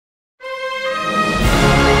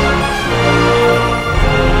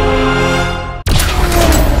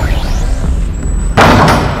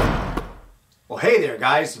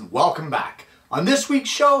guys, and welcome back. On this week's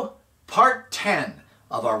show, part 10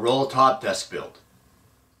 of our roll top desk build.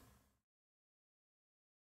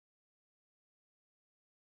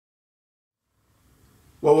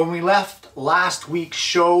 Well, when we left last week's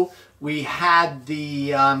show, we had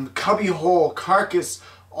the cubbyhole carcass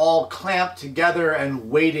all clamped together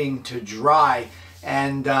and waiting to dry.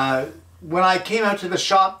 And when I came out to the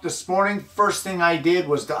shop this morning, first thing I did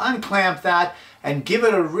was to unclamp that and give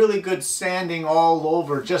it a really good sanding all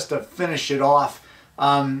over just to finish it off.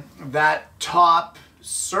 That top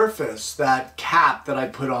surface, that cap that I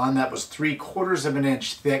put on that was 3/4 of an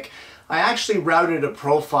inch thick, I actually routed a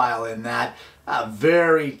profile in that, a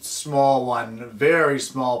very small one, very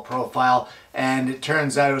small profile, and it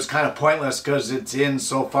turns out it was kind of pointless because it's in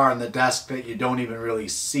so far in the desk that you don't even really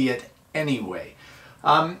see it anyway.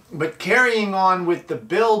 But carrying on with the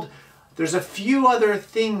build, there's a few other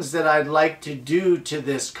things that I'd like to do to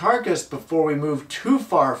this carcass before we move too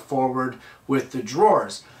far forward with the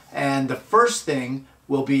drawers. And the first thing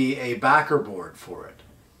will be a backer board for it.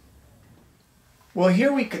 Well,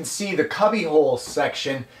 here we can see the cubbyhole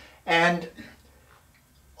section, and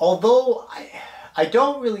although I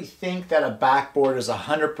don't really think that a backboard is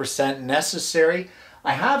 100% necessary,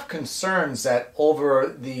 I have concerns that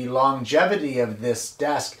over the longevity of this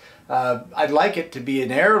desk, I'd like it to be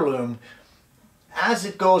an heirloom. As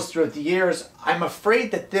it goes throughout the years, I'm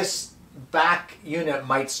afraid that this back unit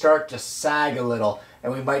might start to sag a little,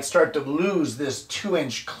 and we might start to lose this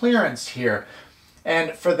 2-inch clearance here.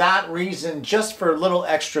 And for that reason, just for a little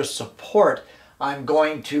extra support, I'm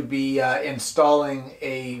going to be installing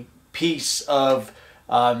a piece of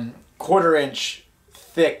 1/4-inch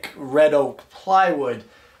thick red oak plywood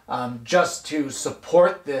just to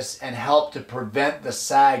support this and help to prevent the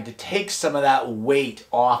sag, to take some of that weight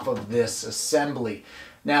off of this assembly.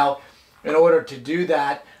 Now, in order to do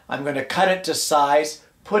that, I'm going to cut it to size,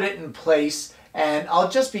 put it in place, and I'll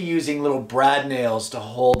just be using little brad nails to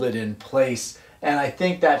hold it in place, and I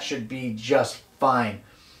think that should be just fine.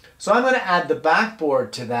 So I'm going to add the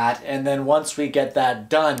backboard to that, and then once we get that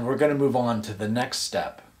done, we're going to move on to the next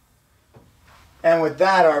step. And with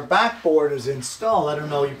that, our backboard is installed. I don't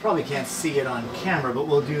know, you probably can't see it on camera, but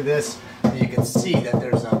we'll do this and you can see that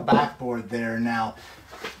there's a backboard there now.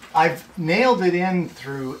 I've nailed it in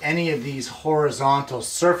through any of these horizontal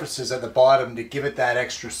surfaces at the bottom to give it that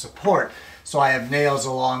extra support. So I have nails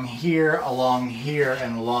along here,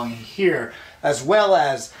 and along here, as well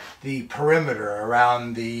as the perimeter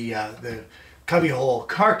around the cubbyhole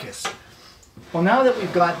carcass. Well, now that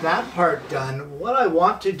we've got that part done, what I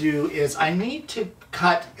want to do is I need to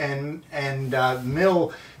cut and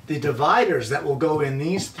mill the dividers that will go in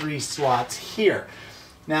these 3 slots here.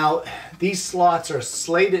 Now, these slots are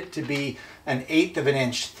slated to be 1/8 of an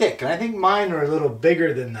inch thick, and I think mine are a little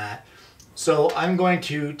bigger than that. So I'm going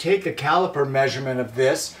to take a caliper measurement of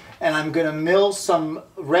this, and I'm going to mill some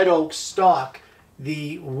red oak stock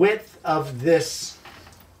the width of this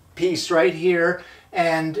piece right here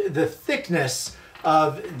and the thickness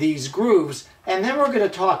of these grooves, and then we're going to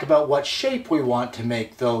talk about what shape we want to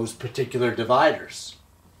make those particular dividers.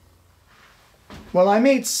 Well, I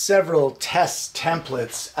made several test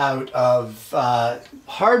templates out of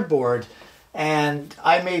hardboard, and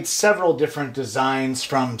I made several different designs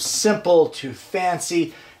from simple to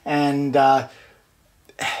fancy, and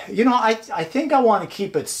you know, I think I want to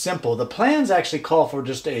keep it simple. The plans actually call for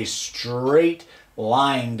just a straight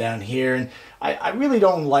line down here, and I really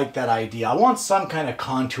don't like that idea. I want some kind of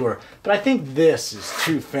contour, but I think this is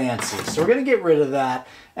too fancy. So we're going to get rid of that,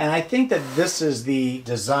 and I think that this is the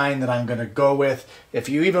design that I'm going to go with, if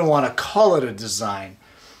you even want to call it a design.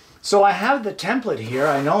 So I have the template here.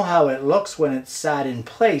 I know how it looks when it's sat in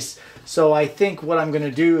place. So I think what I'm going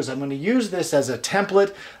to do is I'm going to use this as a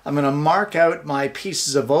template. I'm going to mark out my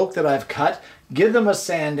pieces of oak that I've cut, give them a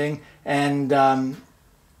sanding, and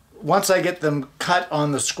once I get them cut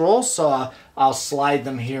on the scroll saw, I'll slide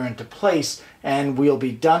them here into place, and we'll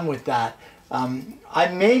be done with that. I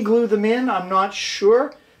may glue them in, I'm not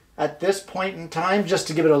sure at this point in time, just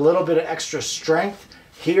to give it a little bit of extra strength.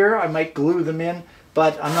 Here I might glue them in,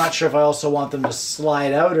 but I'm not sure if I also want them to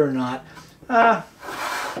slide out or not.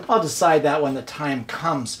 I'll decide that when the time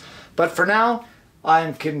comes. But for now,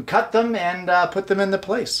 I can cut them and put them into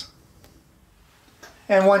place.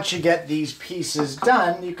 And once you get these pieces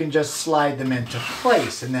done, you can just slide them into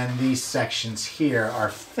place, and then these sections here are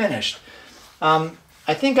finished.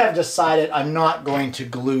 I think I've decided I'm not going to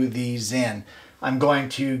glue these in. I'm going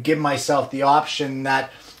to give myself the option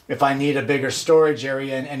that if I need a bigger storage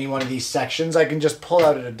area in any one of these sections, I can just pull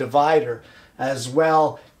out a divider. As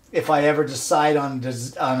well, if I ever decide on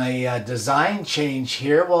a design change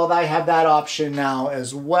here, well, I have that option now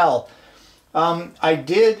as well. I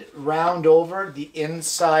did round over the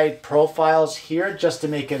inside profiles here just to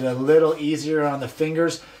make it a little easier on the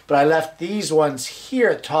fingers, but I left these ones here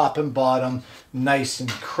at top and bottom nice and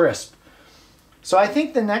crisp. So I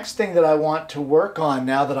think the next thing that I want to work on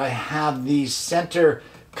now that I have these center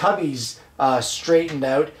cubbies straightened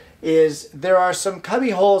out is there are some cubby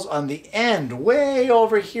holes on the end way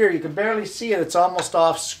over here. You can barely see it, it's almost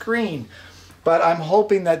off screen, but I'm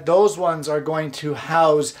hoping that those ones are going to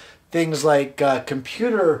house things like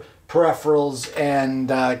computer peripherals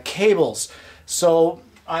and cables. So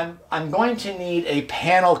I'm going to need a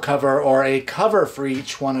panel cover or a cover for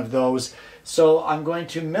each one of those. So I'm going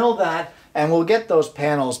to mill that and we'll get those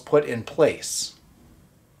panels put in place.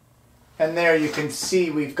 And there you can see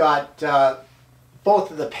we've got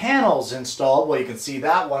both of the panels installed. Well, you can see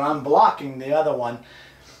that one. I'm blocking the other one.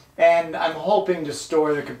 And I'm hoping to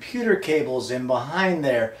store the computer cables in behind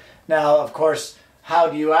there. Now, of course, how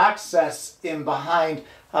do you access in behind?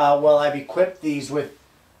 Well, I've equipped these with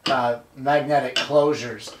magnetic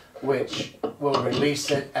closures, which will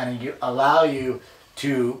release it and allow you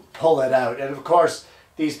to pull it out. And of course,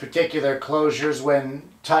 these particular closures, when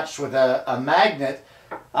touched with a magnet,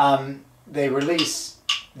 they release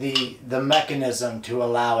the mechanism to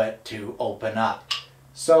allow it to open up.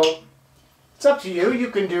 So it's up to you. You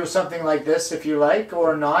can do something like this if you like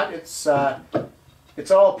or not. It's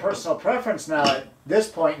all personal preference now at this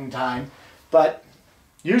point in time, but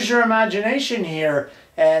use your imagination here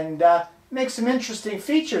and make some interesting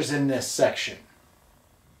features in this section.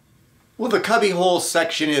 Well, the cubbyhole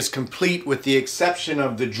section is complete with the exception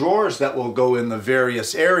of the drawers that will go in the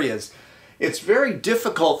various areas. It's very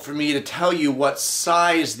difficult for me to tell you what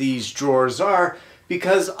size these drawers are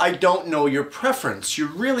because I don't know your preference. You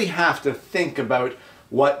really have to think about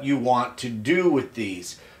what you want to do with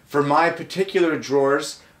these. For my particular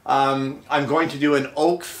drawers, I'm going to do an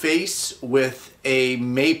oak face with a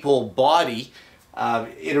maple body.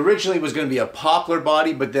 It originally was going to be a poplar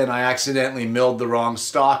body, but then I accidentally milled the wrong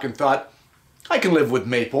stock and thought, I can live with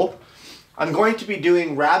maple. I'm going to be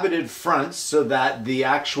doing rabbeted fronts so that the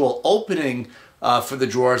actual opening for the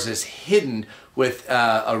drawers is hidden with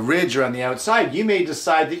a ridge around the outside. You may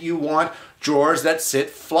decide that you want drawers that sit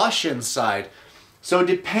flush inside. So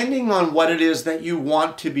depending on what it is that you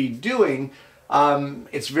want to be doing,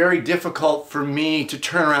 it's very difficult for me to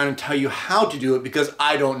turn around and tell you how to do it because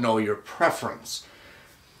I don't know your preference.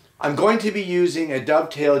 I'm going to be using a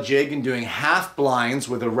dovetail jig and doing half blinds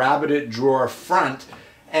with a rabbeted drawer front.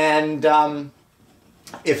 And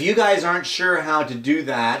if you guys aren't sure how to do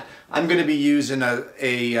that, I'm going to be using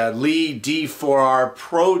a Lee D4R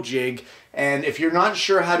Pro jig. And if you're not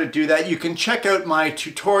sure how to do that, you can check out my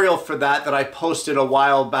tutorial for that I posted a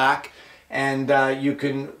while back. And you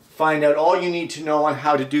can find out all you need to know on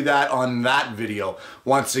how to do that on that video.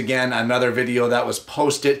 Once again, another video that was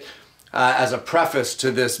posted as a preface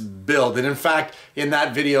to this build. And in fact, in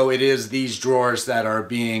that video, it is these drawers that are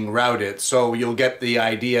being routed. So you'll get the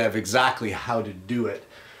idea of exactly how to do it.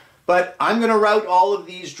 But I'm going to route all of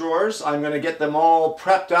these drawers. I'm going to get them all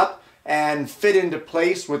prepped up and fit into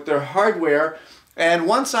place with their hardware. And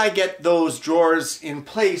once I get those drawers in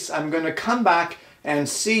place, I'm going to come back and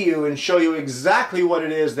see you and show you exactly what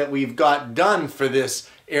it is that we've got done for this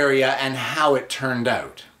area and how it turned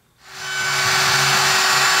out.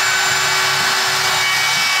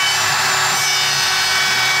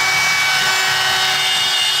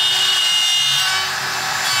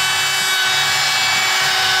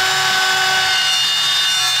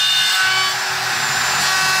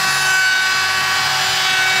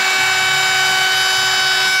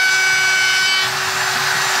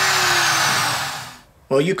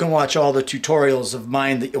 Well, you can watch all the tutorials of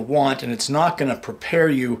mine that you want, and it's not going to prepare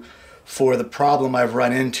you for the problem I've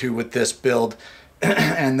run into with this build,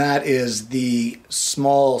 and that is the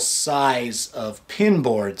small size of pin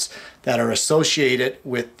boards that are associated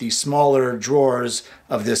with the smaller drawers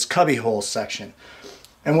of this cubbyhole section.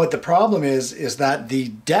 And what the problem is that the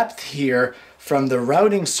depth here from the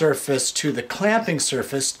routing surface to the clamping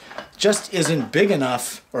surface just isn't big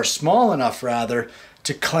enough, or small enough rather,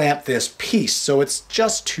 to clamp this piece, so it's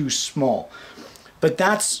just too small. But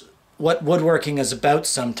that's what woodworking is about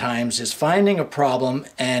sometimes, is finding a problem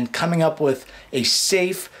and coming up with a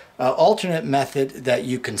safe alternate method that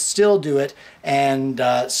you can still do it and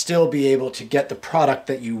still be able to get the product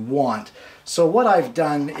that you want. So what I've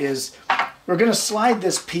done is we're going to slide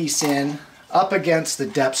this piece in up against the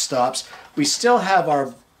depth stops. We still have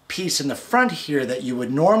our piece in the front here that you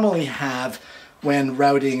would normally have when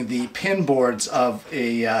routing the pin boards of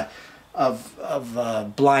a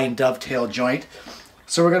blind dovetail joint.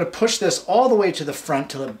 So we're going to push this all the way to the front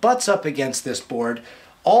till it butts up against this board,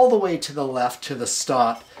 all the way to the left to the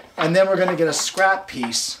stop, and then we're going to get a scrap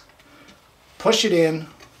piece, push it in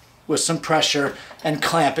with some pressure, and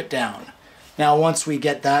clamp it down. Now once we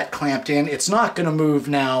get that clamped in, it's not going to move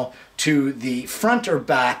now to the front or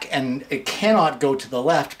back, and it cannot go to the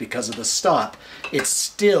left because of the stop. It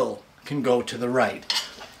still can go to the right.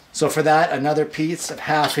 So for that, another piece of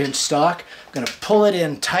 1/2 inch stock. I'm going to pull it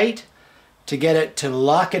in tight to get it to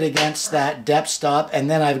lock it against that depth stop, and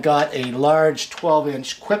then I've got a large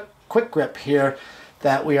 12-inch quick grip here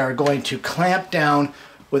that we are going to clamp down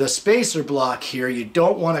with a spacer block here. You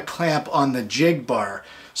don't want to clamp on the jig bar,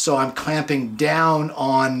 so I'm clamping down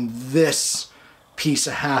on this piece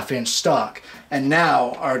of 1/2 inch stock. And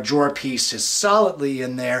now our drawer piece is solidly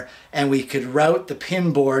in there, and we could route the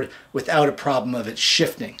pin board without a problem of it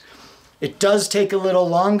shifting. It does take a little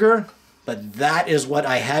longer, but that is what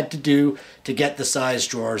I had to do to get the size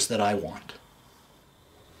drawers that I want.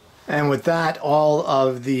 And with that, all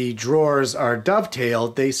of the drawers are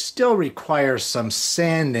dovetailed. They still require some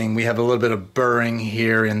sanding. We have a little bit of burring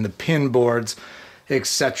here in the pin boards,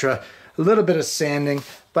 etc. A little bit of sanding.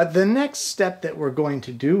 But the next step that we're going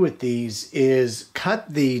to do with these is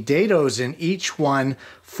cut the dados in each one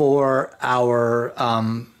for our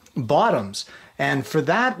bottoms. And for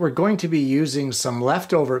that, we're going to be using some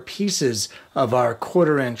leftover pieces of our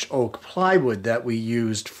 1/4 inch oak plywood that we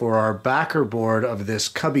used for our backer board of this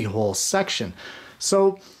cubbyhole section.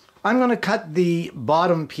 So I'm going to cut the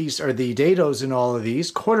bottom piece, or the dados in all of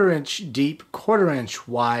these, 1/4 inch deep, 1/4 inch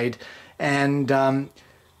wide, and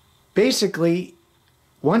basically,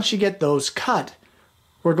 once you get those cut,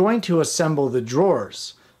 we're going to assemble the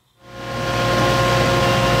drawers.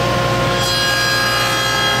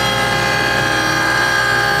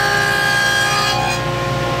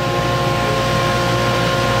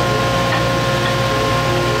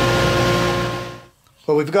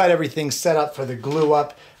 Well, we've got everything set up for the glue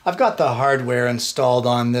up. I've got the hardware installed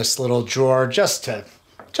on this little drawer just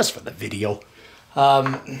for the video.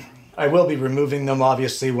 I will be removing them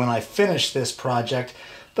obviously when I finish this project,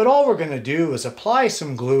 but all we're going to do is apply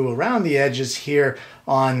some glue around the edges here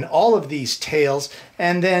on all of these tails,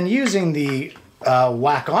 and then using the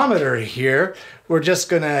whackometer here, we're just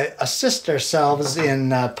going to assist ourselves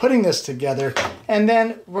in putting this together, and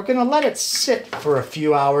then we're going to let it sit for a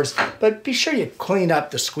few hours, but be sure you clean up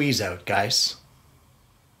the squeeze out, guys.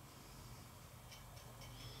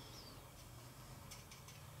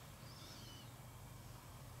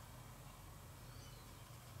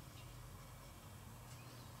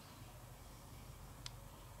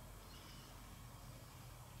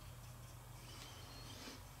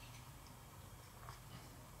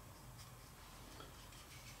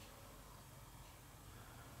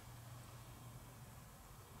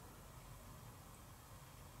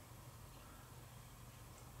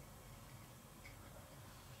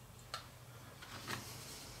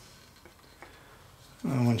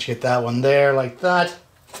 And once you get that one there like that,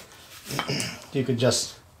 you could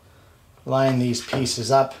just line these pieces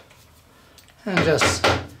up and just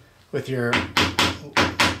with your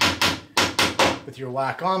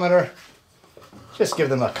whackometer, just give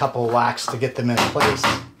them a couple whacks to get them in place.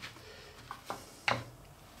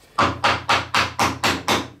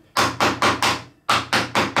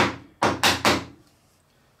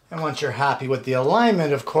 And once you're happy with the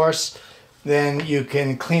alignment, of course, then you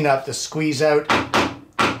can clean up the squeeze out.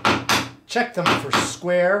 Check them for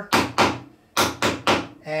square,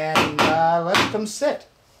 and let them sit.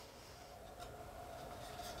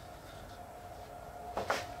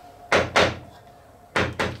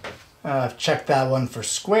 I've checked that one for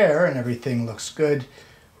square and everything looks good.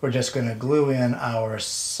 We're just going to glue in our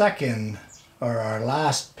second, or our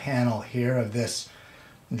last panel here of this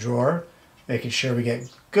drawer, making sure we get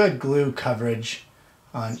good glue coverage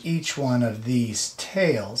on each one of these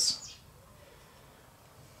tails.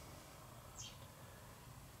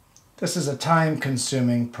 This is a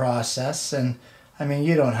time-consuming process, and I mean,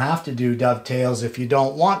 you don't have to do dovetails if you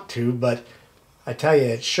don't want to, but I tell you,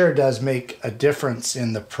 it sure does make a difference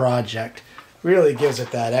in the project. Really gives it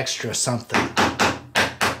that extra something.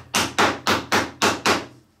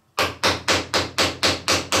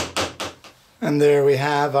 And there we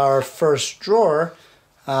have our first drawer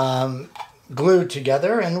glued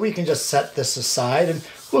together, and we can just set this aside, and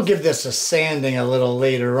we'll give this a sanding a little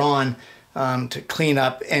later on to clean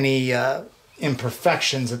up any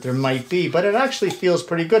imperfections that there might be, but it actually feels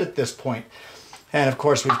pretty good at this point. And of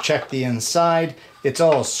course, we've checked the inside. It's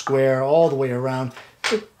all square all the way around.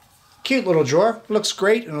 It's a cute little drawer. Looks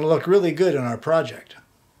great, and it'll look really good in our project.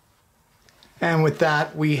 And with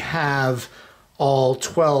that, we have all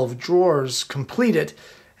 12 drawers completed,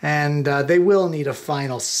 and they will need a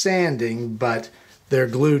final sanding, but they're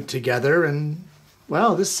glued together, and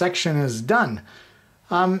well, this section is done.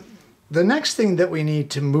 The next thing that we need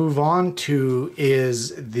to move on to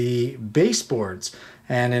is the baseboards,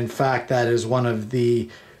 and in fact that is one of the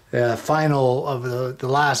final of the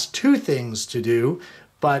last two things to do,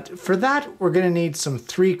 but for that we're going to need some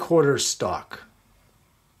 3/4 stock.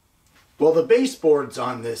 Well, the baseboards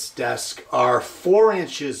on this desk are 4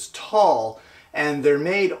 inches tall, and they're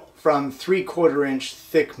made from 3/4 inch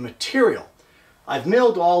thick material. I've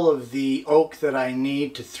milled all of the oak that I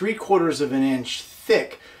need to 3/4 of an inch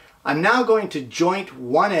thick. I'm now going to joint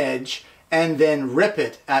one edge and then rip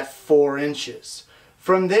it at 4 inches.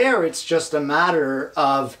 From there, it's just a matter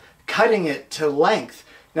of cutting it to length.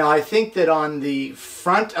 Now, I think that on the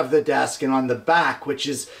front of the desk and on the back, which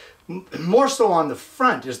is more so on the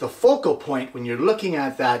front, is the focal point when you're looking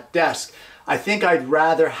at that desk, I think I'd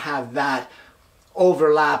rather have that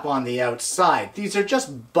overlap on the outside. These are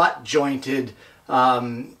just butt jointed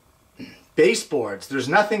baseboards. There's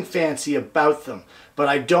nothing fancy about them, but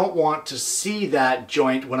I don't want to see that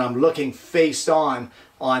joint when I'm looking face on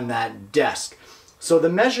that desk. So the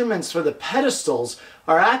measurements for the pedestals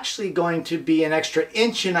are actually going to be an extra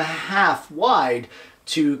 1.5 inches wide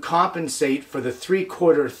to compensate for the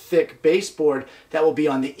 3/4 thick baseboard that will be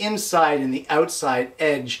on the inside and the outside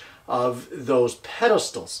edge of those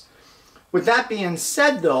pedestals. With that being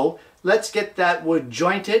said though, let's get that wood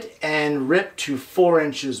jointed and ripped to 4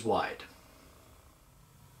 inches wide.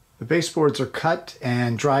 The baseboards are cut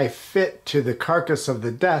and dry fit to the carcass of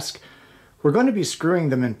the desk. We're going to be screwing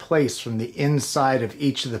them in place from the inside of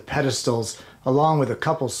each of the pedestals along with a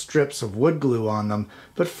couple strips of wood glue on them,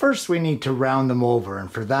 but first we need to round them over,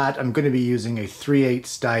 and for that I'm going to be using a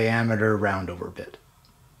 3/8 diameter roundover bit.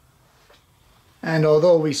 And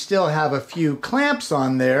although we still have a few clamps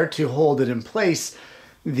on there to hold it in place,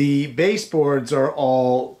 the baseboards are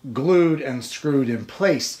all glued and screwed in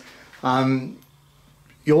place.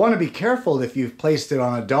 You'll want to be careful if you've placed it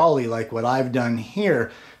on a dolly like what I've done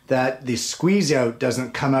here, that the squeeze out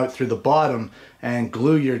doesn't come out through the bottom and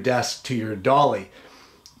glue your desk to your dolly.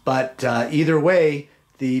 But either way,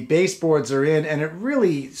 the baseboards are in, and it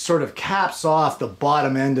really sort of caps off the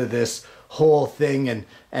bottom end of this whole thing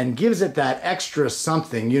and gives it that extra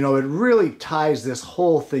something. You know, it really ties this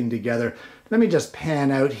whole thing together. Let me just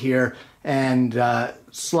pan out here and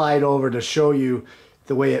slide over to show you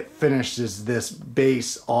the way it finishes this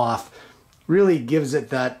base off. Really gives it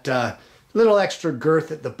that little extra girth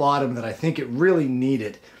at the bottom that I think it really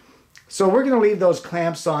needed. So we're going to leave those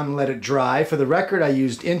clamps on and let it dry. For the record, I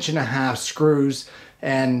used 1.5 inch screws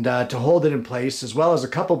and to hold it in place, as well as a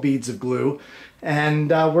couple beads of glue. And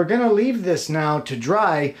we're going to leave this now to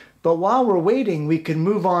dry, but while we're waiting, we can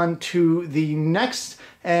move on to the next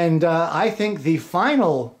and I think the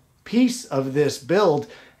final piece of this build,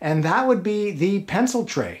 and that would be the pencil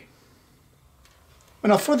tray.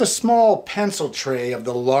 Now for the small pencil tray of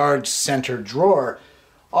the large center drawer,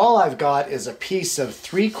 all I've got is a piece of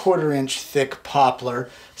 3/4 inch thick poplar,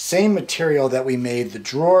 same material that we made the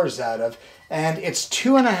drawers out of, and it's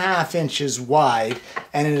 2.5 inches wide,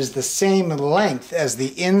 and it is the same length as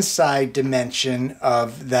the inside dimension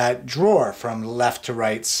of that drawer from left to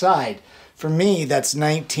right side. For me, that's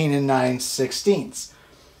 19 9/16.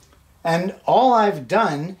 And all I've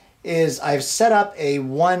done is I've set up a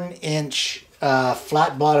 1 inch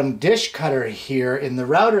flat bottom dish cutter here in the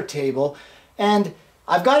router table, and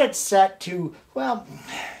I've got it set to, well,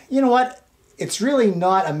 you know what? It's really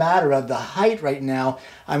not a matter of the height right now.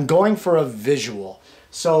 I'm going for a visual.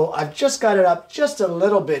 So I've just got it up just a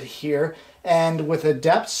little bit here and with a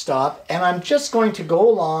depth stop, and I'm just going to go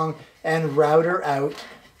along and router out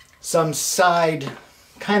some side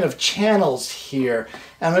kind of channels here.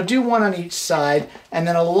 And I'm going to do one on each side and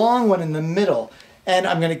then a long one in the middle. And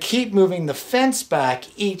I'm going to keep moving the fence back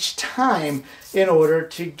each time in order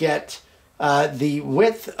to get the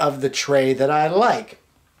width of the tray that I like.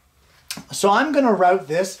 So I'm going to route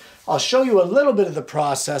this. I'll show you a little bit of the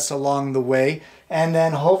process along the way, and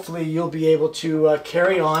then hopefully you'll be able to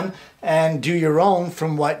carry on and do your own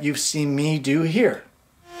from what you've seen me do here.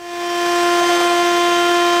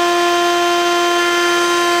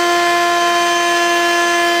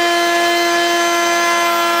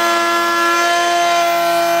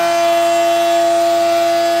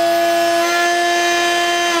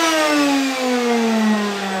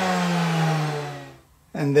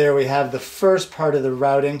 And there we have the first part of the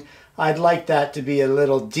routing. I'd like that to be a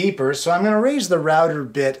little deeper, so I'm going to raise the router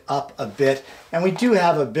bit up a bit. And we do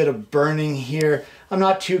have a bit of burning here. I'm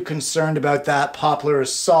not too concerned about that. Poplar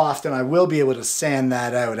is soft and I will be able to sand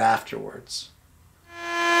that out afterwards.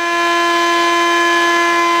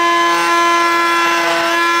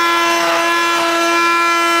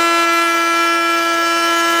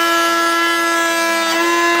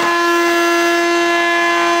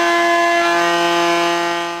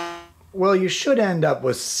 Well, you should end up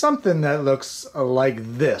with something that looks like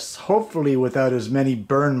this, hopefully without as many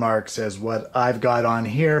burn marks as what I've got on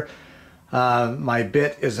here. My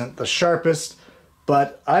bit isn't the sharpest,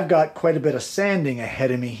 but I've got quite a bit of sanding ahead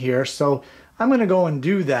of me here, so I'm going to go and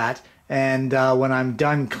do that. And when I'm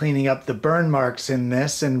done cleaning up the burn marks in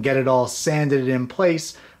this and get it all sanded in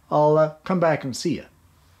place, I'll come back and see you.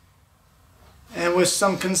 And with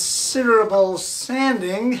some considerable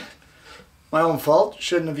sanding, my own fault,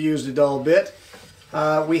 shouldn't have used a dull bit,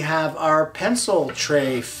 we have our pencil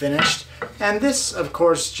tray finished. And this, of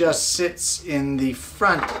course, just sits in the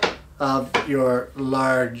front of your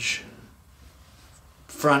large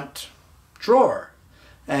front drawer.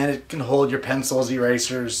 And it can hold your pencils,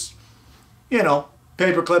 erasers, you know,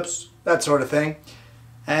 paper clips, that sort of thing.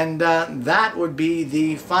 And that would be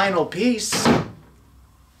the final piece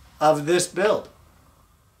of this build.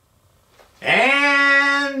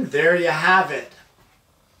 And there you have it.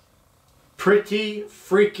 Pretty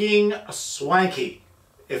freaking swanky,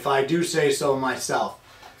 if I do say so myself.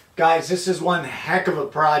 Guys, this is one heck of a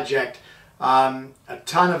project. A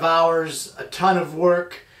ton of hours, a ton of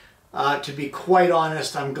work. To be quite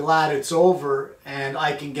honest, I'm glad it's over and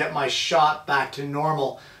I can get my shop back to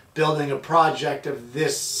normal. Building a project of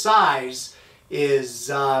this size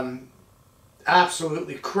is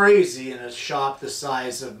absolutely crazy in a shop the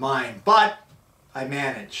size of mine, but I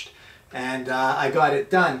managed and I got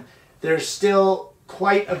it done. There's still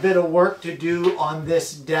quite a bit of work to do on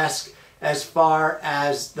this desk as far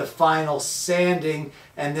as the final sanding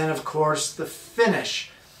and then of course the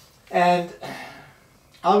finish. And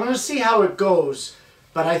I'm going to see how it goes,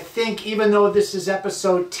 but I think even though this is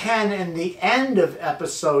episode 10 and the end of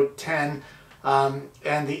episode 10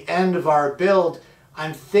 and the end of our build,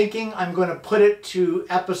 I'm thinking I'm going to put it to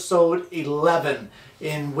episode 11,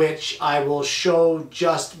 in which I will show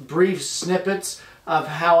just brief snippets of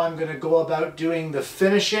how I'm going to go about doing the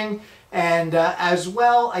finishing. And as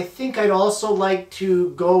well, I think I'd also like to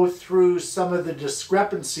go through some of the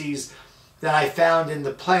discrepancies that I found in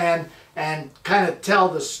the plan and kind of tell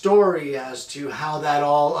the story as to how that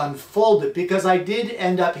all unfolded, because I did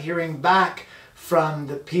end up hearing back from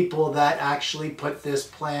the people that actually put this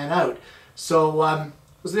plan out. So it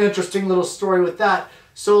was an interesting little story with that.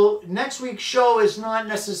 So next week's show is not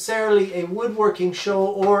necessarily a woodworking show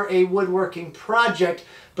or a woodworking project,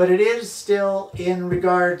 but it is still in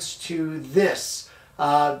regards to this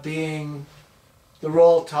being the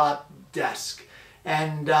roll top desk.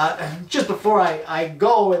 And just before I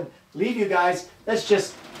go and leave you guys, let's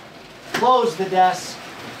just close the desk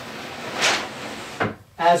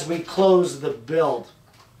as we close the build.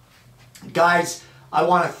 Guys, I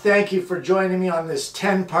want to thank you for joining me on this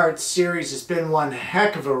 10-part series. It's been one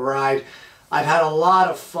heck of a ride. I've had a lot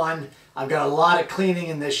of fun. I've got a lot of cleaning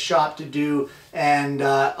in this shop to do and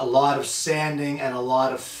a lot of sanding and a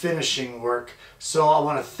lot of finishing work. So I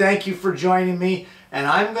want to thank you for joining me, and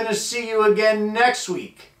I'm going to see you again next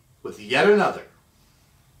week with yet another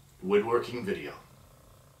woodworking video.